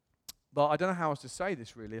But I don't know how else to say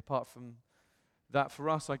this really, apart from that for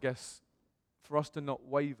us, I guess, for us to not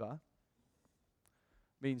waver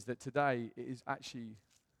means that today it is actually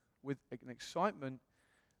with an excitement,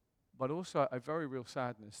 but also a very real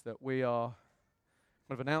sadness that we are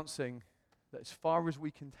kind of announcing that as far as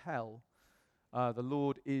we can tell, the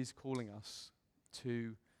Lord is calling us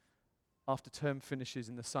to, after term finishes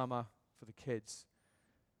in the summer for the kids,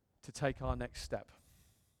 to take our next step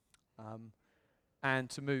and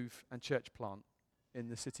to move and church plant in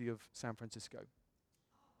the city of San Francisco.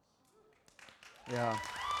 Yeah.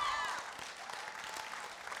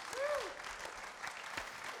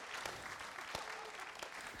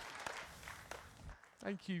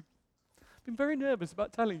 Thank you. I've been very nervous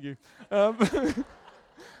about telling you. I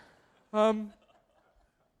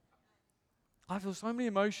feel so many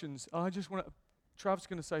emotions. I just want to, Trav's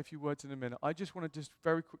going to say a few words in a minute. I just want to just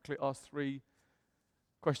very quickly ask 3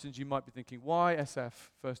 questions you might be thinking. Why SF,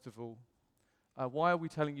 first of all? Why are we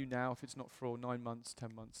telling you now if it's not for 9 months,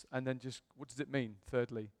 10 months? And then just, what does it mean,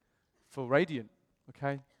 thirdly, for Radiant,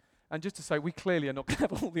 okay? And just to say, we clearly are not going to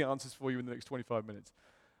have all the answers for you in the next 25 minutes.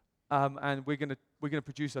 And we're going to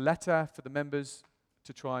produce a letter for the members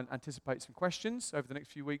to try and anticipate some questions over the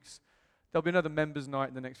next few weeks. There'll be another members' night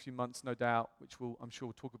in the next few months, no doubt, which I'm sure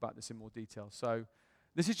we'll talk about this in more detail. So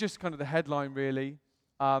this is just kind of the headline, really.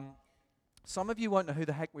 Some of you won't know who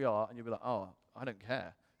the heck we are, and you'll be like, oh, I don't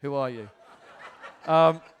care. Who are you?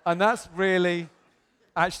 And that's really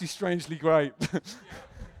actually strangely great.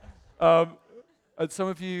 And some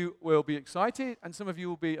of you will be excited, and some of you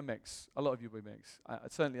will be a mix. A lot of you will be a mix.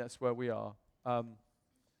 Certainly that's where we are. I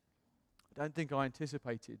don't think I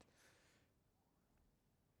anticipated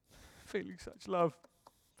feeling such love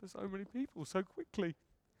for so many people so quickly.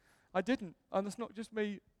 I didn't, and it's not just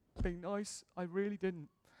me being nice. I really didn't.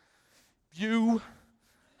 You.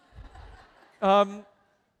 But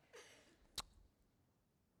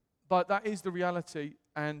that is the reality,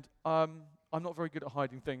 and I'm not very good at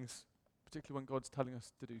hiding things, particularly when God's telling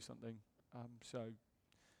us to do something. So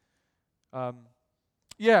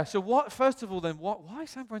what? First of all, then, why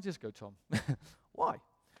San Francisco, Tom? Why?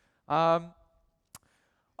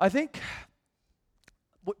 I think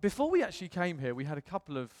before we actually came here, we had a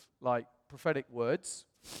couple of prophetic words.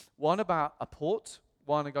 One about a port.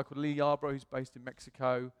 One, a guy called Lee Yarbrough, who's based in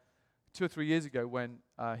Mexico. 2 or 3 years ago, when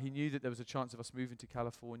he knew that there was a chance of us moving to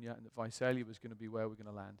California and that Visalia was going to be where we're going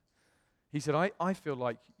to land. He said, I feel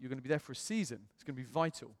like you're going to be there for a season. It's going to be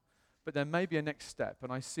vital. But there may be a next step.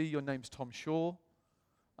 And I see your name's Tom Shaw,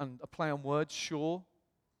 and a play on words, Shaw.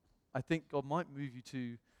 I think God might move you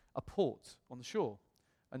to a port on the shore,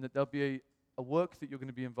 and that there'll be a work that you're going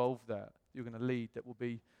to be involved there, you're going to lead, that will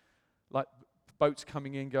be like boats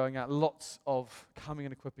coming in, going out, lots of coming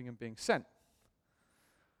and equipping and being sent.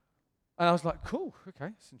 And I was like, cool,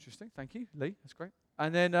 okay, that's interesting. Thank you, Lee, that's great.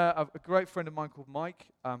 And then a great friend of mine called Mike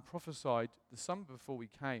prophesied the summer before we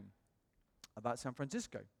came about San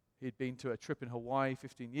Francisco. He'd been to a trip in Hawaii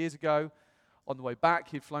 15 years ago. On the way back,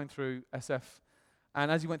 he'd flown through SF.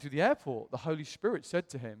 And as he went through the airport, the Holy Spirit said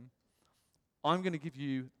to him, I'm going to give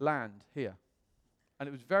you land here. And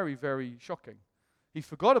it was very, very shocking. He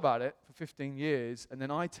forgot about it for 15 years, and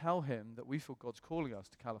then I tell him that we feel God's calling us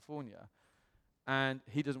to California, and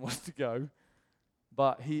he doesn't want us to go,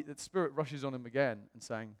 but the Spirit rushes on him again and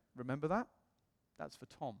saying, remember that? That's for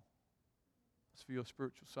Tom. That's for your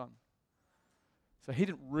spiritual son. So he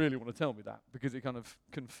didn't really want to tell me that because it kind of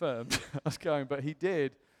confirmed us going, but he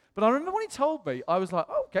did. But I remember when he told me, I was like,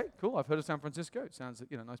 oh, okay, cool, I've heard of San Francisco. It sounds,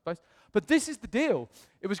 a nice place. But this is the deal.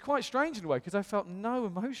 It was quite strange in a way because I felt no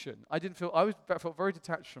emotion. I felt very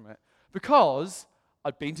detached from it because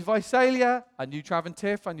I'd been to Visalia, I knew Trav and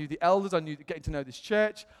Tiff, I knew the elders, I knew getting to know this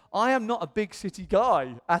church. I am not a big city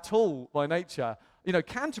guy at all by nature.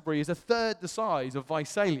 Canterbury is a third the size of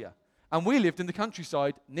Visalia, and we lived in the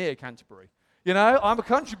countryside near Canterbury. I'm a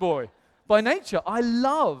country boy. By nature, I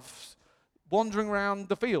love wandering around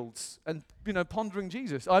the fields and, pondering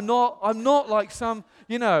Jesus. I'm not like some,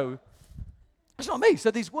 it's not me.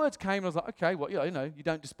 So these words came, and I was like, okay, well, you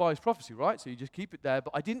don't despise prophecy, right? So you just keep it there.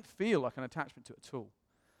 But I didn't feel like an attachment to it at all.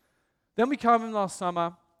 Then we came in last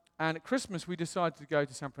summer, and at Christmas, we decided to go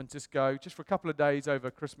to San Francisco just for a couple of days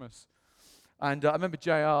over Christmas. And I remember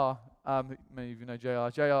JR, many of you know JR.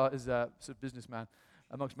 JR is a sort of businessman,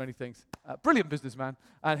 amongst many things. Brilliant businessman.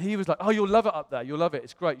 And he was like, oh, you'll love it up there. You'll love it.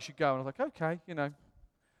 It's great. You should go. And I was like, okay,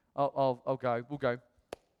 I'll go. We'll go.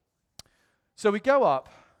 So we go up,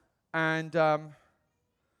 and to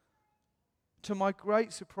my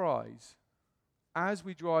great surprise, as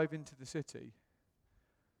we drive into the city,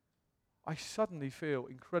 I suddenly feel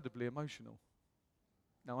incredibly emotional.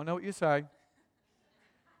 Now, I know what you're saying.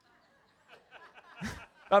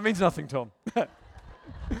 That means nothing, Tom. But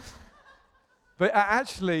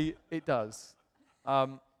actually, it does.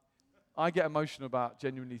 I get emotional about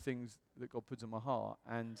genuinely things that God puts in my heart.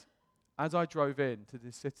 And as I drove in to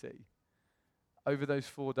this city, over those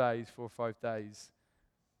 4 or 5 days,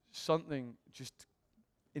 something just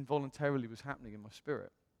involuntarily was happening in my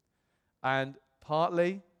spirit. And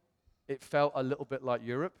partly, it felt a little bit like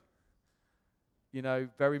Europe. You know,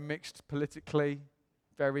 very mixed politically,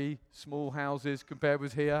 very small houses compared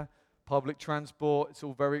with here, public transport, it's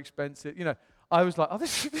all very expensive. You know, I was like, oh,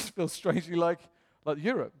 this feels strangely like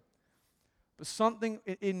Europe. But something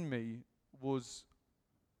in me was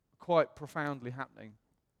quite profoundly happening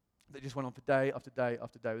that just went on for day after day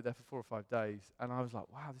after day. We were there for 4 or 5 days, and I was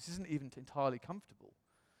like, wow, this isn't even entirely comfortable.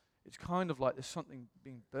 It's kind of like there's something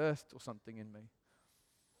being birthed or something in me.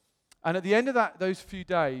 And at the end of those few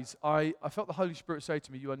days, I felt the Holy Spirit say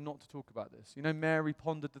to me, you are not to talk about this. You know, Mary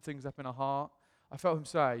pondered the things up in her heart. I felt him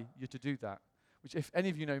say, you're to do that, which if any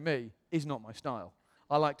of you know me, is not my style.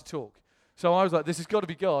 I like to talk. So I was like, this has got to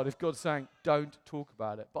be God if God's saying, don't talk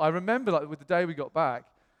about it. But I remember, like, with the day we got back,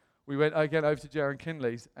 we went again over to JR and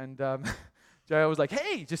Kinley's, and JR was like,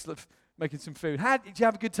 hey, just making some food. Did you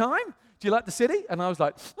have a good time? Do you like the city? And I was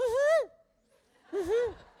like,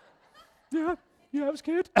 yeah, it was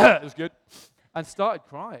good. It was good. And started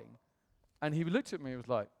crying. And he looked at me and was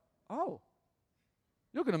like, oh,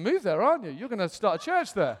 you're going to move there, aren't you? You're going to start a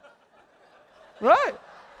church there. Right?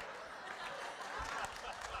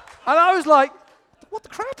 And I was like, what the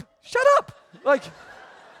crap? Shut up. Like,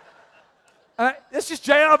 it's just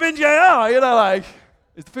JR being JR, you know, like,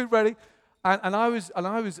 is the food ready? And I was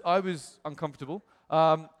uncomfortable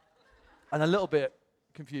and a little bit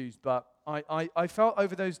confused, but I felt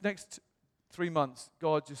over those next 3 months,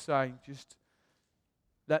 God just saying, just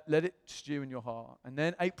let it stew in your heart. And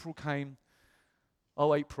then April came.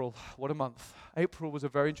 Oh, April, what a month. April was a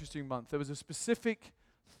very interesting month. There was a specific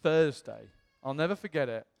Thursday, I'll never forget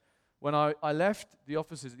it, when I left the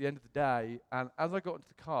offices at the end of the day, and as I got into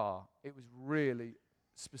the car, it was really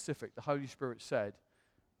specific. The Holy Spirit said,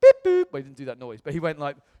 beep, boop. Well, he didn't do that noise, but he went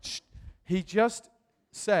like, shh. He just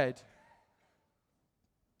said,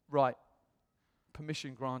 right,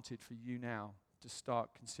 permission granted for you now to start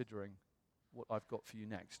considering what I've got for you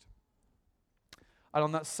next. And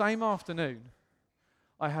on that same afternoon,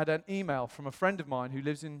 I had an email from a friend of mine who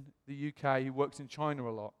lives in the UK, who works in China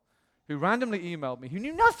a lot, who randomly emailed me, who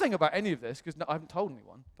knew nothing about any of this, because I haven't told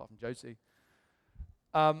anyone, apart from Josie.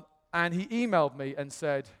 And he emailed me and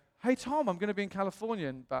said, hey, Tom, I'm going to be in California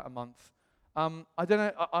in about a month. I don't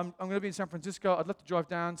know, I'm going to be in San Francisco. I'd love to drive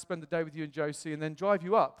down, spend the day with you and Josie, and then drive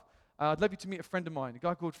you up. I'd love you to meet a friend of mine, a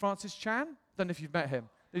guy called Francis Chan. I don't know if you've met him.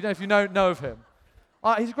 I don't know if you know of him.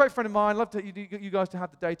 He's a great friend of mine. I'd love to, you guys to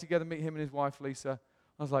have the day together, meet him and his wife, Lisa.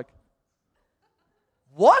 I was like,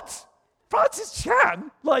 what? Francis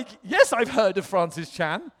Chan? Like, yes, I've heard of Francis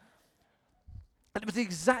Chan. And it was the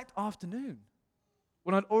exact afternoon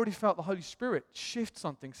when I'd already felt the Holy Spirit shift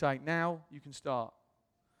something, saying, now you can start.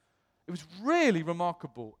 It was really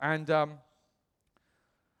remarkable. And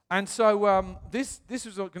so this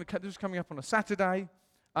was coming up on a Saturday,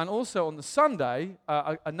 and also on the Sunday,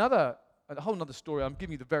 a whole other story. I'm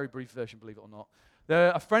giving you the very brief version, believe it or not.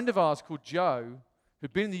 A friend of ours called Joe,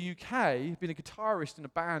 who'd been in the UK, had been a guitarist in a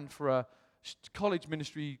band for a college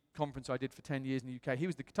ministry conference I did for 10 years in the UK. He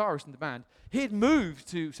was the guitarist in the band. He had moved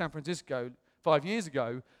to San Francisco 5 years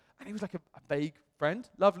ago, and he was like a vague friend,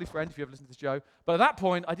 lovely friend, if you ever listen to this, Joe. But at that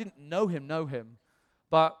point, I didn't know him.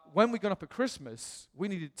 But when we got up at Christmas, we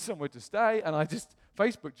needed somewhere to stay, and I just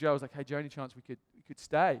Facebooked Joe. I was like, hey, Joe, any chance we could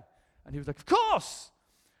stay? And he was like, of course!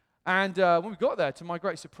 And when we got there, to my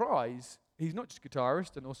great surprise, he's not just a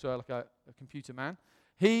guitarist and also like a computer man.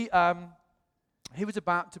 He was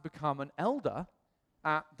about to become an elder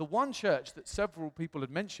at the one church that several people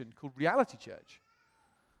had mentioned called Reality Church,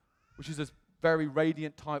 which is this very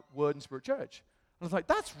radiant type Word and Spirit church. And I was like,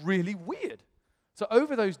 that's really weird. So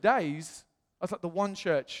over those days, I was like the one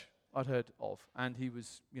church I'd heard of, and he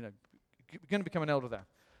was, going to become an elder there.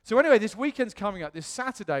 So anyway, this weekend's coming up, this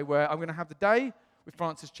Saturday, where I'm going to have the day with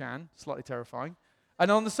Francis Chan, slightly terrifying,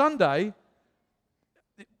 and on the Sunday,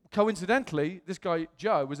 coincidentally, this guy,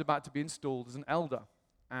 Joe, was about to be installed as an elder.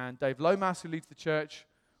 And Dave Lomas, who leads the church,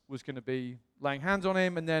 was going to be laying hands on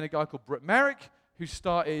him. And then a guy called Brett Merrick, who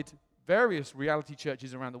started various reality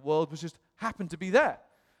churches around the world, was just happened to be there.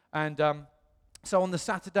 And so on the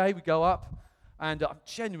Saturday, we go up, and I'm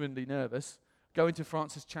genuinely nervous, go into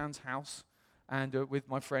Francis Chan's house, and with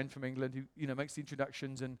my friend from England, who makes the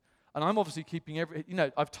introductions. And I'm obviously keeping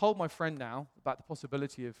I've told my friend now about the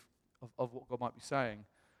possibility of what God might be saying.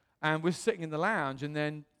 And we're sitting in the lounge, and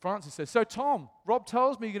then Francis says, so Tom, Rob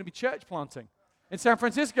tells me you're going to be church planting in San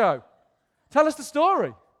Francisco. Tell us the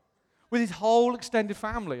story. With his whole extended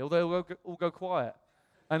family, although we'll all go quiet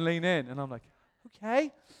and lean in. And I'm like,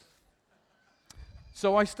 okay.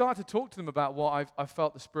 So I start to talk to them about what I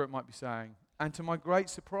felt the Spirit might be saying. And to my great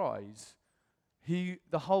surprise,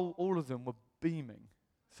 all of them were beaming,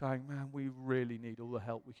 saying, man, we really need all the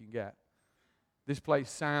help we can get. This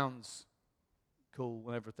place sounds cool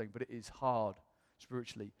and everything, but it is hard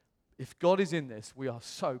spiritually. If God is in this, we are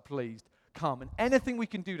so pleased. Come, and anything we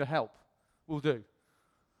can do to help, we'll do.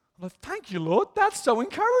 I'm like, thank you, Lord. That's so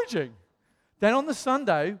encouraging. Then on the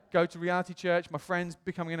Sunday, go to Reality Church. My friend's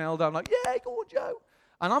becoming an elder. I'm like, yeah, go on, Joe.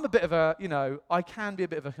 And I'm a bit of a, I can be a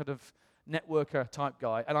bit of a kind of networker type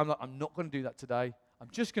guy. And I'm like, I'm not going to do that today. I'm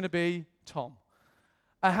just going to be Tom.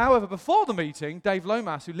 However, before the meeting, Dave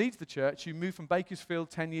Lomas, who leads the church, who moved from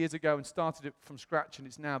Bakersfield 10 years ago and started it from scratch, and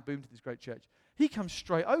it's now boomed to this great church, he comes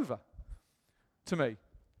straight over to me.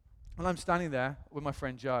 And I'm standing there with my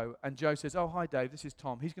friend Joe, and Joe says, oh, hi, Dave, this is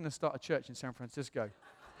Tom. He's going to start a church in San Francisco.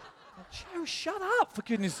 Like, Joe, shut up, for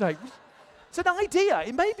goodness sake. It's an idea.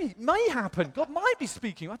 It may happen. God might be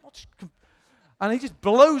speaking. And he just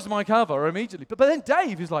blows my cover immediately. But then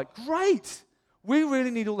Dave is like, great. We really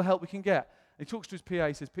need all the help we can get. He talks to his PA,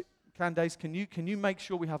 he says, Candace, can you make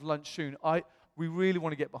sure we have lunch soon? We really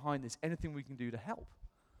want to get behind this. Anything we can do to help.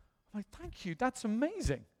 I'm like, thank you, that's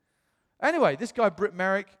amazing. Anyway, this guy, Britt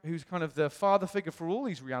Merrick, who's kind of the father figure for all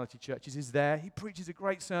these reality churches, is there. He preaches a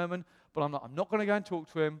great sermon, but I'm not going to go and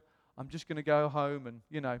talk to him. I'm just going to go home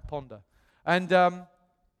and, ponder. And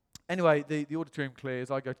anyway, the auditorium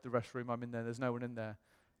clears. I go to the restroom. I'm in there. There's no one in there.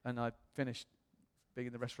 And I finished being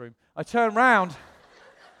in the restroom. I turn round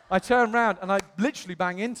and I literally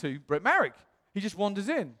bang into Britt Merrick. He just wanders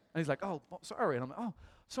in. And he's like, oh, sorry. And I'm like, oh,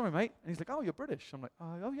 sorry, mate. And he's like, oh, you're British. I'm like,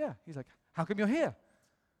 oh, yeah. He's like, how come you're here?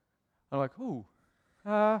 I'm like, ooh.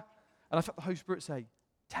 And I felt the Holy Spirit say,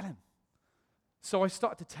 tell him. So I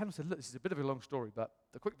started to tell him, I said, look, this is a bit of a long story, but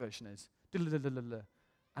the quick version is,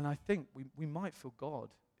 and I think we might feel God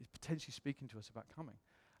is potentially speaking to us about coming.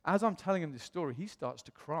 As I'm telling him this story, he starts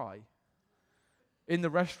to cry in the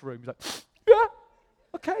restroom. He's like, yeah,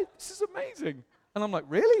 okay, this is amazing. And I'm like,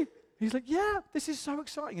 really? He's like, yeah, this is so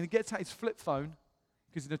exciting. And he gets out his flip phone,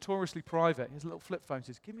 because he's notoriously private. His little flip phone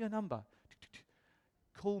says, give me a number.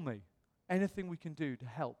 Call me. Anything we can do to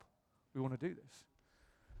help. We want to do this.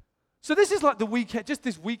 So this is like the weekend, just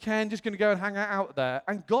this weekend, just going to go and hang out there.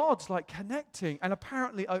 And God's like connecting and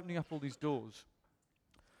apparently opening up all these doors.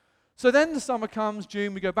 So then the summer comes,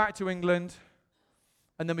 June, we go back to England,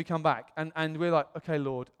 and then we come back. And we're like, okay,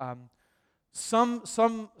 Lord, some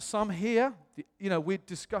here, we'd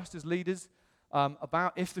discussed as leaders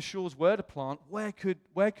about if the Shores were to plant, where could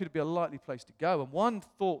it be a likely place to go? And one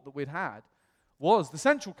thought that we'd had was the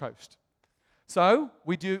Central Coast. So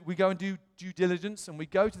we go and do due diligence, and we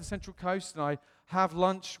go to the Central Coast, and I have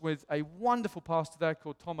lunch with a wonderful pastor there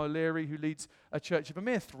called Tom O'Leary, who leads a church of a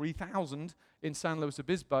mere 3,000 in San Luis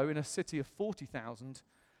Obispo, in a city of 40,000.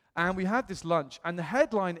 And we had this lunch, and the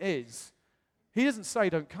headline is, he doesn't say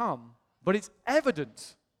don't come, but it's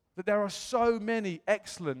evident that there are so many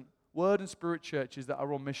excellent Word and Spirit churches that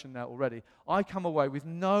are on mission there already. I come away with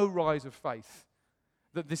no rise of faith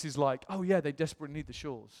that this is like, oh yeah, they desperately need the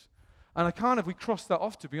Shores. And we crossed that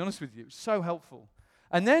off, to be honest with you. It was so helpful.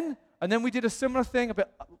 And then we did a similar thing a bit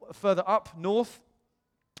further up north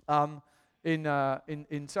in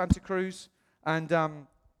Santa Cruz. And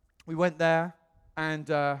we went there,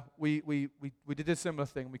 and we did a similar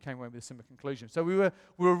thing. We came away with a similar conclusion. So we were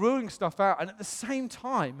ruling stuff out. And at the same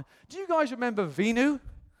time, do you guys remember Vinu,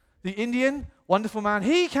 the Indian, wonderful man?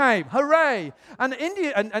 He came. Hooray. And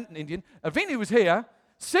Vinu was here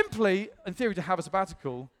simply, in theory, to have a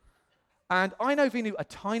sabbatical. And I know Vinu a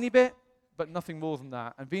tiny bit, but nothing more than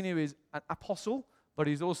that. And Vinu is an apostle, but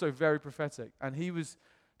he's also very prophetic. And he was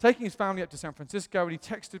taking his family up to San Francisco, and he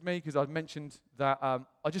texted me because I'd mentioned that I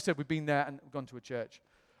just said we'd been there and gone to a church.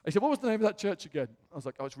 He said, what was the name of that church again? I was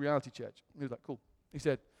like, oh, it's Reality Church. And he was like, cool.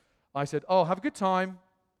 I said, oh, have a good time.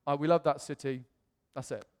 We love that city. That's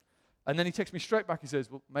it. And then he texted me straight back. He says,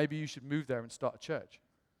 well, maybe you should move there and start a church.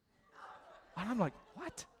 And I'm like,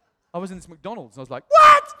 what? I was in this McDonald's, and I was like,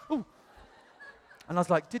 what? Ooh. And I was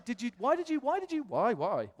like, why did you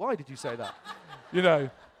say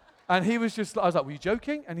that? And he was just, I was like, were you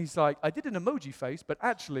joking? And he's like, I did an emoji face, but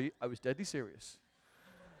actually, I was deadly serious.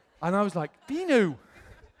 And I was like, Vinu.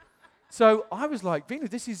 So I was like, Vinu,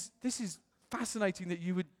 this is fascinating that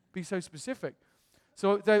you would be so specific.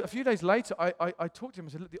 So a few days later, I talked to him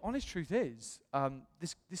and said, look, the honest truth is,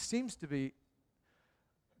 this seems to be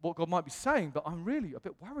what God might be saying, but I'm really a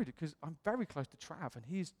bit worried because I'm very close to Trav, and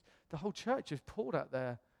the whole church is poured out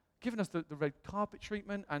there, giving us the red carpet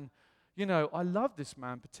treatment, and, I love this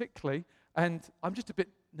man particularly, and I'm just a bit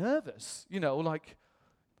nervous,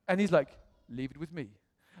 and he's like, leave it with me.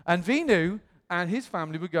 And Vinu and his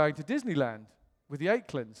family were going to Disneyland with the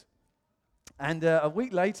Aiklands. And a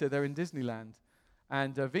week later, they're in Disneyland.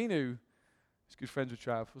 And Vinu, who's good friends with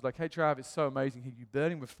Trav, was like, hey, Trav, it's so amazing here, you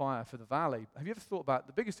burning with fire for the valley. Have you ever thought about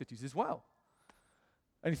the bigger cities as well?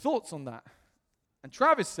 Any thoughts on that? And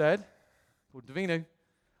Travis said, according to Vinu,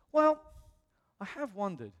 well, I have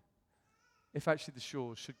wondered if actually the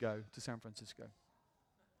Shores should go to San Francisco.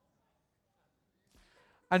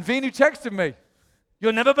 And Vinu texted me,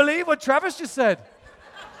 you'll never believe what Travis just said.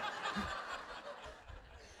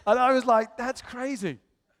 And I was like, that's crazy.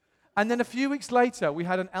 And then a few weeks later, we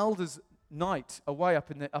had an elders' night away up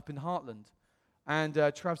in Heartland. And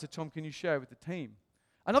Trav said, Tom, can you share with the team?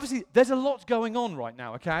 And obviously, there's a lot going on right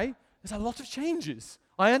now, okay? There's a lot of changes.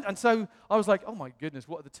 And so I was like, oh my goodness,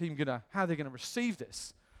 how are they going to receive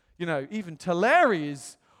this? Even Tulare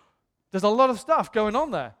there's a lot of stuff going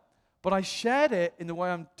on there. But I shared it in the way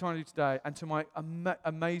I'm trying to do today, and to my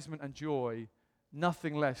amazement and joy,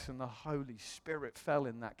 nothing less than the Holy Spirit fell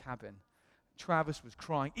in that cabin. Travis was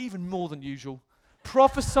crying, even more than usual,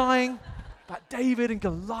 prophesying about David and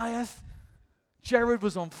Goliath. Jared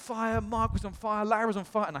was on fire, Mark was on fire, Larry was on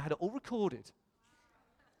fire, and I had it all recorded.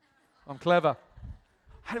 I'm clever.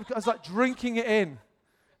 I was like drinking it in.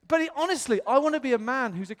 But honestly, I want to be a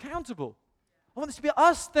man who's accountable. I want this to be an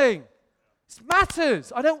us thing. It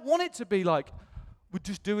matters. I don't want it to be like, we're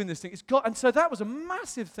just doing this thing. And so that was a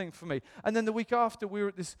massive thing for me. And then the week after, we were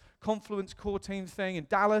at this Confluence core team thing in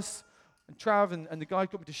Dallas, and Trav and the guy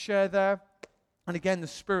got me to share there. And again, the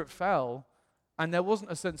Spirit fell, and there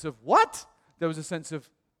wasn't a sense of, what? There was a sense of,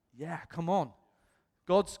 yeah, come on.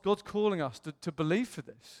 God's calling us to believe for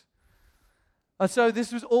this. And so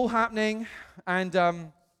this was all happening, and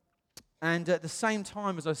at the same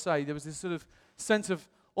time, as I say, there was this sort of sense of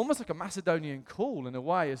almost like a Macedonian call in a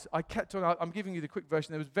way. As I kept talking, I'm giving you the quick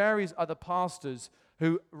version. There was various other pastors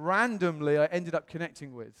who randomly I ended up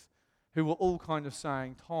connecting with, who were all kind of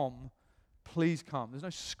saying, Tom, please come. There's no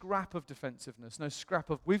scrap of defensiveness, no scrap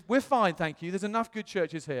of, we're fine, thank you. There's enough good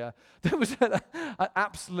churches here. There was an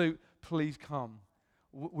absolute, please come.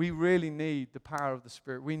 We really need the power of the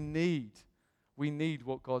Spirit. We need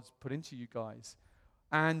what God's put into you guys.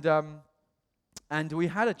 And we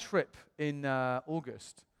had a trip in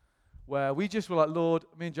August where we just were like, Lord,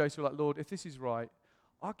 me and Jason were like, Lord, if this is right,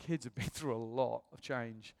 our kids have been through a lot of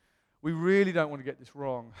change. We really don't want to get this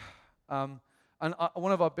wrong. One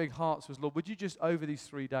of our big hearts was, Lord, would you just over these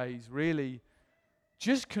 3 days really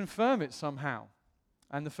just confirm it somehow?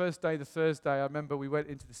 And the first day, the Thursday, I remember we went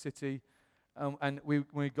into the city and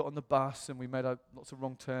we got on the bus and we made lots of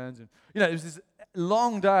wrong turns. And, it was this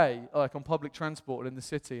long day like on public transport in the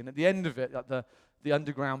city. And at the end of it, like the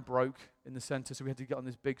underground broke in the center, so we had to get on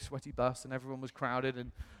this big sweaty bus and everyone was crowded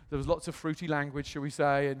and there was lots of fruity language, shall we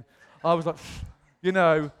say. And I was like,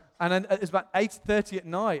 and then it was about 8:30 at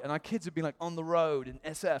night, and our kids had been like on the road in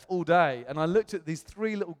SF all day. And I looked at these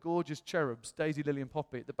 3 little gorgeous cherubs, Daisy, Lily, and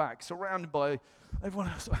Poppy, at the back, surrounded by everyone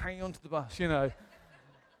else sort of hanging onto the bus,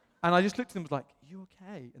 And I just looked at them and was like, you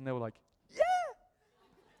okay? And they were like, yeah,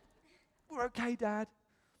 we're okay, Dad.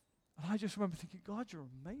 And I just remember thinking, God, you're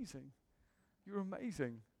amazing. You're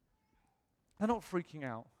amazing. They're not freaking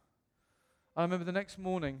out. I remember the next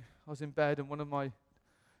morning, I was in bed, and one of my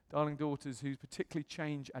darling daughters, who's particularly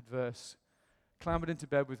change adverse, clambered into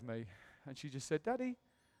bed with me, and she just said, Daddy,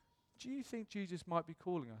 do you think Jesus might be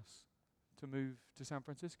calling us to move to San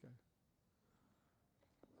Francisco?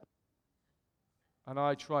 And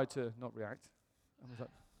I tried to not react. I was like,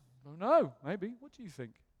 oh no, maybe. What do you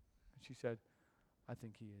think? And she said, I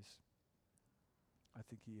think he is. I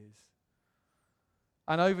think he is.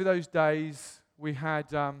 And over those days, we had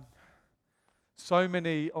so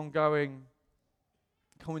many ongoing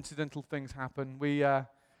coincidental things happen.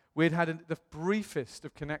 We'd had the briefest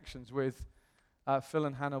of connections with Phil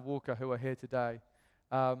and Hannah Walker, who are here today.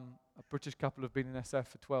 A British couple have been in SF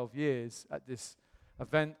for 12 years at this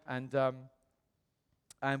event,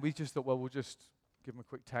 and we just thought, well, we'll just give them a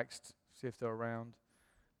quick text, see if they're around.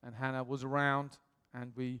 And Hannah was around,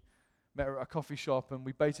 and we met her at a coffee shop, and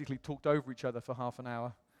we basically talked over each other for half an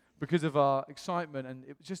hour because of our excitement, and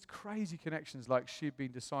it was just crazy connections, like she'd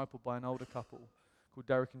been discipled by an older couple called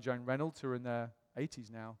Derek and Joan Reynolds, who are in their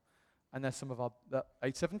 80s now, and they're some of our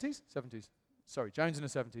 70s? 70s. Sorry, Joan's in her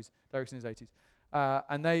 70s, Derek's in his 80s.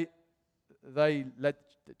 And they led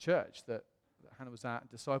the church that Hannah was at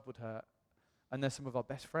and discipled her, and they're some of our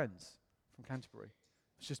best friends from Canterbury.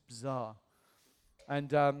 It's just bizarre.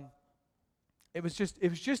 And it was just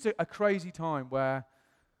a crazy time where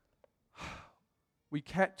we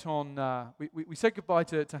kept on, we said goodbye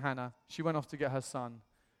to Hannah. She went off to get her son.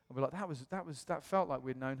 And we're like, that felt like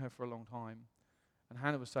we'd known her for a long time. And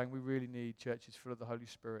Hannah was saying, we really need churches full of the Holy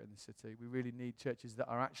Spirit in the city. We really need churches that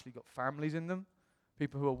are actually got families in them,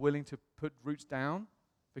 people who are willing to put roots down,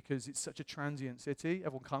 because it's such a transient city.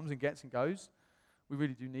 Everyone comes and gets and goes. We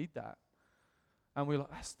really do need that. And we were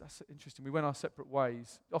like, that's interesting. We went our separate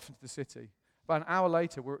ways, off into the city. About an hour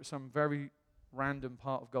later, we're at some very random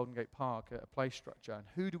part of Golden Gate Park, at a play structure. And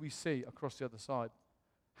who do we see across the other side?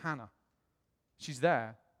 Hannah. She's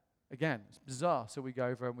there. Again, it's bizarre. So we go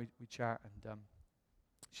over and we chat, and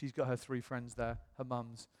she's got her 3 friends there, her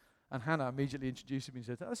mums. And Hannah immediately introduced me and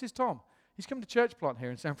said, this is Tom. He's come to church plant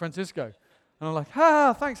here in San Francisco. And I'm like,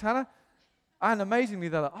 thanks, Hannah. And amazingly,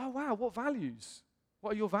 they're like, oh, wow, what values?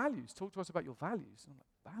 What are your values? Talk to us about your values. And I'm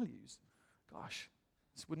like, values? Gosh,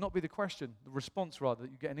 this would not be the question, the response, rather,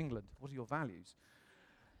 that you get in England. What are your values?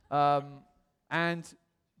 And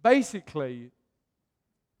basically,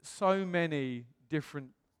 so many different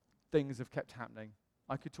things have kept happening.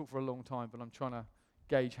 I could talk for a long time, but I'm trying to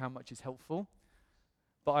gauge how much is helpful.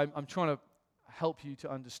 But I'm trying to help you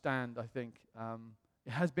to understand, I think,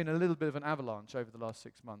 it has been a little bit of an avalanche over the last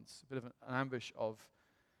 6 months, a bit of an ambush of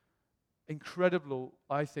incredible,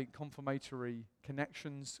 I think, confirmatory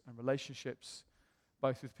connections and relationships,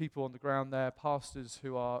 both with people on the ground there, pastors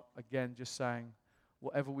who are, again, just saying,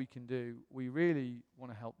 whatever we can do, we really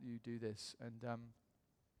want to help you do this. And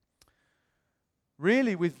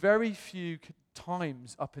really, with very few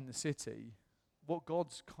times up in the city, what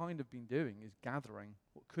God's kind of been doing is gathering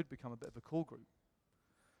what could become a bit of a core group.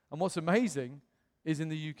 And what's amazing is in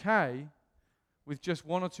the UK, with just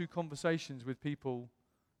 1 or 2 conversations with people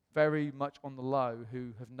very much on the low who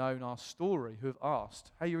have known our story, who have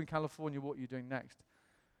asked, hey, you're in California, what are you doing next?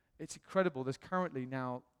 It's incredible. There's currently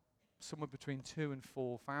now somewhere between 2 and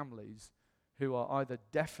 4 families who are either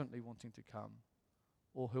definitely wanting to come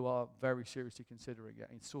or who are very seriously considering it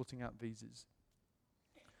and sorting out visas.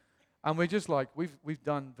 And we're just like, we've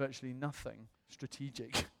done virtually nothing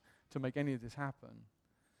strategic to make any of this happen,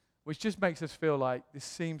 which just makes us feel like this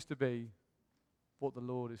seems to be what the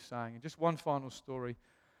Lord is saying. And just one final story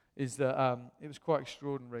is that it was quite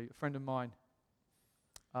extraordinary. A friend of mine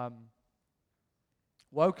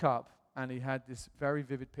woke up and he had this very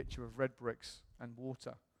vivid picture of red bricks and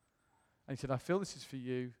water. And he said, I feel this is for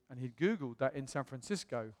you. And he'd Googled that in San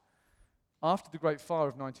Francisco, after the Great Fire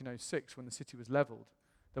of 1906, when the city was leveled,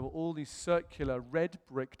 there were all these circular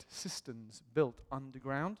red-bricked cisterns built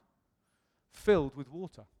underground, filled with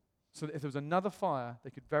water, so that if there was another fire,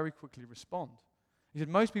 they could very quickly respond. He said,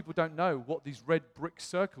 most people don't know what these red brick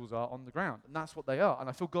circles are on the ground, and that's what they are. And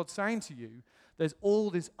I feel God saying to you, there's all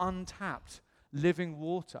this untapped living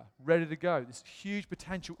water ready to go, this huge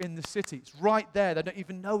potential in the city. It's right there. They don't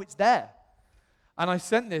even know it's there. And I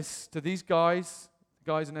sent this to these guys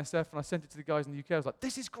in SF, and I sent it to the guys in the UK. I was like,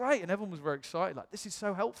 this is great. And everyone was very excited, like, this is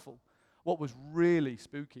so helpful. What was really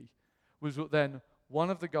spooky was that then one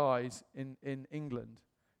of the guys in England,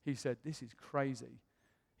 he said, this is crazy.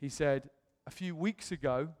 He said, a few weeks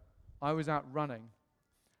ago, I was out running,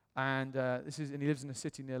 and he lives in a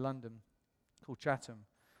city near London called Chatham,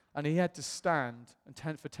 and he had to stand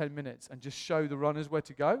for 10 minutes and just show the runners where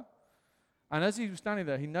to go. And as he was standing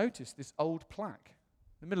there, he noticed this old plaque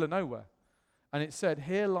in the middle of nowhere, and it said,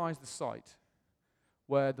 here lies the site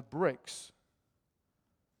where the bricks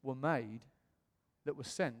were made that were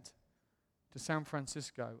sent to San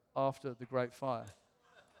Francisco after the Great Fire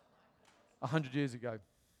 100 years ago.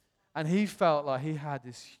 And he felt like he had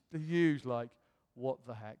this huge, like, what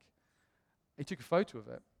the heck? He took a photo of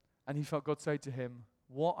it, and he felt God say to him,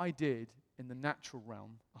 what I did in the natural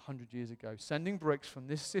realm 100 years ago, sending bricks from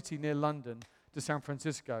this city near London to San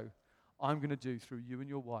Francisco, I'm going to do through you and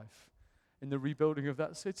your wife in the rebuilding of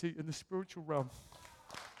that city in the spiritual realm.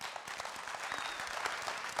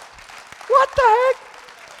 What the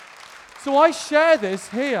heck? So I share this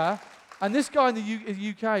here, and this guy in the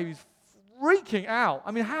UK is freaking out. I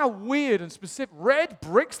mean, how weird and specific. Red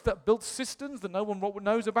bricks that built cisterns that no one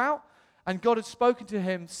knows about. And God had spoken to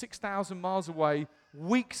him 6,000 miles away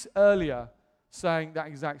weeks earlier saying that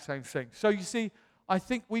exact same thing. So you see, I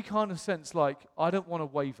think we kind of sense like, I don't want to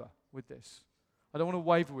waver with this. I don't want to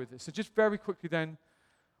waver with this. So just very quickly then,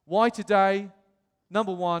 why today?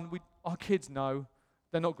 Number one, our kids know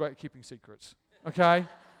they're not great at keeping secrets, okay?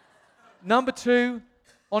 Number two,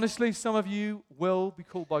 honestly, some of you will be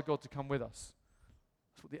called by God to come with us.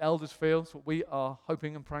 That's what the elders feel. It's what we are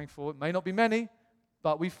hoping and praying for. It may not be many,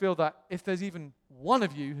 but we feel that if there's even one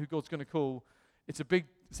of you who God's going to call, it's a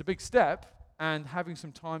big step, and having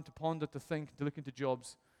some time to ponder, to think, to look into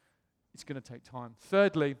jobs, it's going to take time.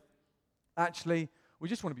 Thirdly, actually, we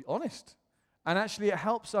just want to be honest. And actually, it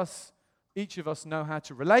helps us, each of us, know how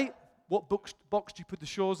to relate. What box do you put the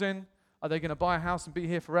Shaws in? Are they going to buy a house and be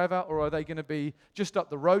here forever? Or are they going to be just up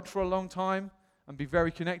the road for a long time and be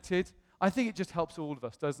very connected? I think it just helps all of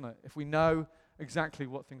us, doesn't it? If we know exactly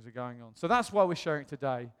what things are going on. So that's why we're sharing it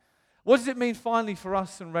today. What does it mean finally for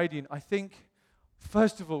us and Radiant? I think,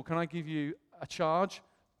 first of all, can I give you a charge?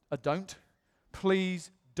 A don't.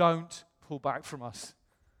 Please don't pull back from us.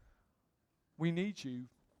 We need you.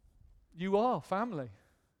 You are family.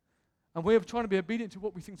 And we're trying to be obedient to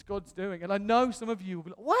what we think God's doing. And I know some of you will be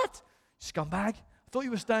like, what? Scumbag? I thought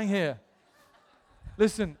you were staying here.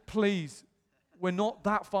 Listen, please, we're not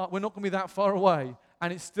that far. We're not going to be that far away.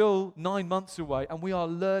 And it's still 9 months away. And we are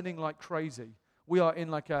learning like crazy. We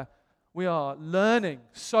are learning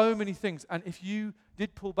so many things. And if you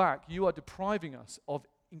did pull back, you are depriving us of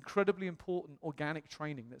incredibly important organic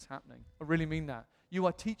training that's happening. I really mean that. You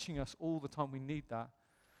are teaching us all the time. We need that.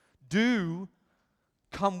 Do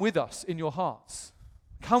come with us in your hearts.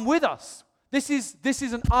 Come with us. This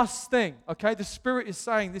is an us thing, okay? The Spirit is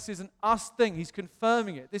saying this is an us thing. He's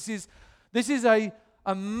confirming it. This is a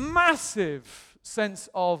massive sense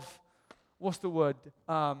of, what's the word?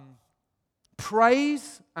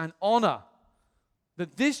 Praise and honor.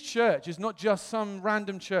 That this church is not just some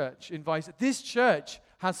random church in Vice. This church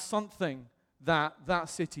has something that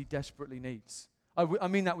city desperately needs. I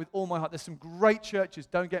mean that with all my heart. There's some great churches,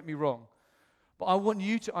 don't get me wrong. But I want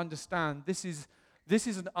you to understand this is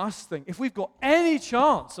an us thing. If we've got any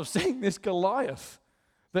chance of seeing this Goliath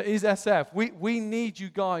that is SF, we need you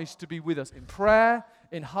guys to be with us in prayer,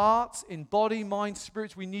 in hearts, in body, mind,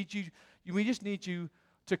 spirits. We just need you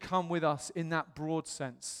to come with us in that broad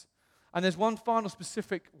sense. And there's one final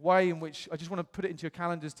specific way in which I just want to put it into your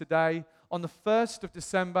calendars today. On the 1st of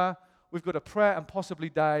December, we've got a prayer and possibly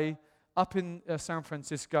day up in San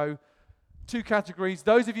Francisco. 2 categories.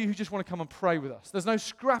 Those of you who just want to come and pray with us. There's no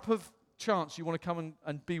scrap of chance you want to come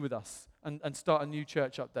and be with us and start a new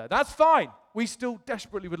church up there. That's fine. We still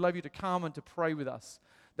desperately would love you to come and to pray with us.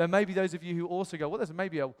 There may be those of you who also go, well, there's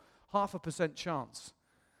maybe a 0.5% chance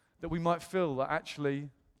that we might feel that actually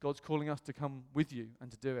God's calling us to come with you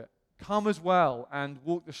and to do it. Come as well and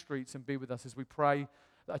walk the streets and be with us as we pray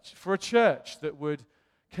for a church that would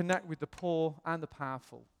connect with the poor and the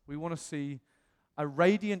powerful. We want to see a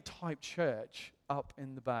Radiant type church up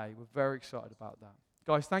in the Bay. We're very excited about that.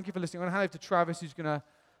 Guys, thank you for listening. I'm going to hand over to Travis, who's going to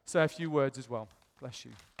say a few words as well. Bless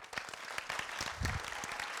you.